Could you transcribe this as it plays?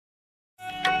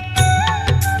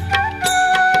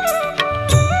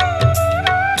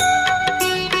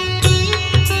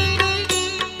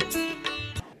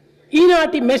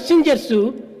ఈనాటి మెసెంజర్స్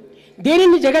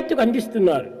దేనిని జగత్తుకు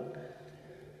అందిస్తున్నారు?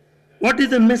 What is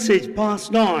the message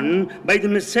passed on by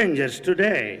the messengers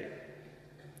today?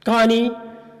 కానీ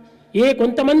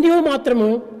కొంతమంది మాత్రము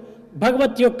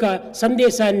భగవత్ యొక్క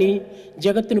సందేశాన్ని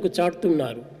జగత్తునకు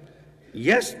చాటుతున్నారు.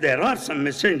 Yes, there are some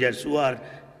messengers who are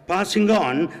passing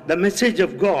on the message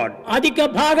of God. అధిక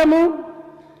భాగము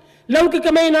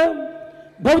లౌకికమైన,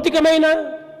 భౌతికమైన,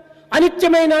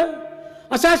 అనిత్యమైన,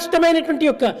 అశాశ్వతమైనటువంటి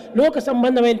యొక్క లోక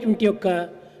సంబంధమైనటువంటి యొక్క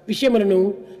విషయములను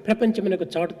ప్రపంచమునకు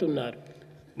చాటుతున్నారు.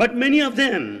 But many of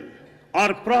them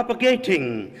are propagating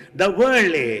the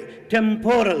worldly,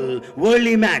 temporal,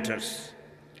 worldly matters.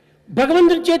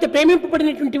 భగవంతుని చేత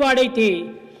ప్రేమింపబడినటువంటి వాడైతే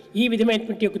ఈ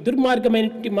విధమైనటువంటి ఒక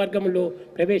దుర్మార్గమైనటువంటి మార్గంలో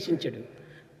ప్రవేశించడు.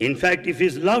 In fact, if he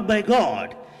is loved by God,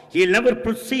 he will never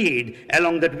proceed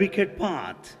along that wicked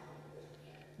path.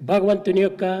 భగవంతుని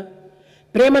యొక్క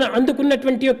ప్రేమను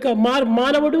అందుకున్నటువంటి యొక్క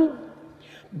మానవుడు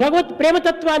భగవత్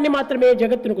ప్రేమతత్వాన్ని మాత్రమే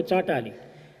జగత్తునకు చాటాలి.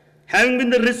 Having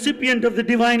been the recipient of the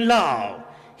divine love,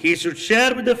 he should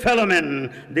share with the fellow men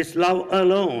this love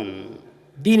alone.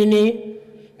 దీనిని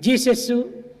Jesus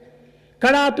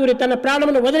కళాతూరి తన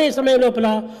ప్రాణమును వదిలే సమయం లోపల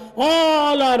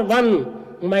all are one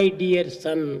my dear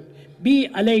son be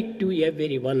alike to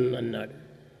every one అన్నాడు.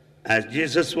 As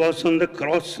Jesus was on the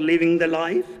cross living the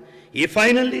life, he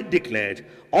finally declared,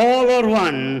 all are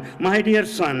one, my dear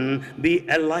son, be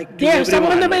alike to దేహ everyone.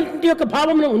 సంబంధమైనటువంటి యొక్క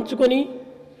భావమును ఉంచుకొని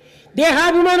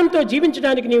దేహాభిమానంతో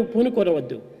జీవించడానికి నీవు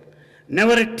పూనుకోనవద్దు.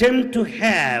 Never attempt to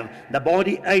have the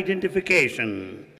body identification.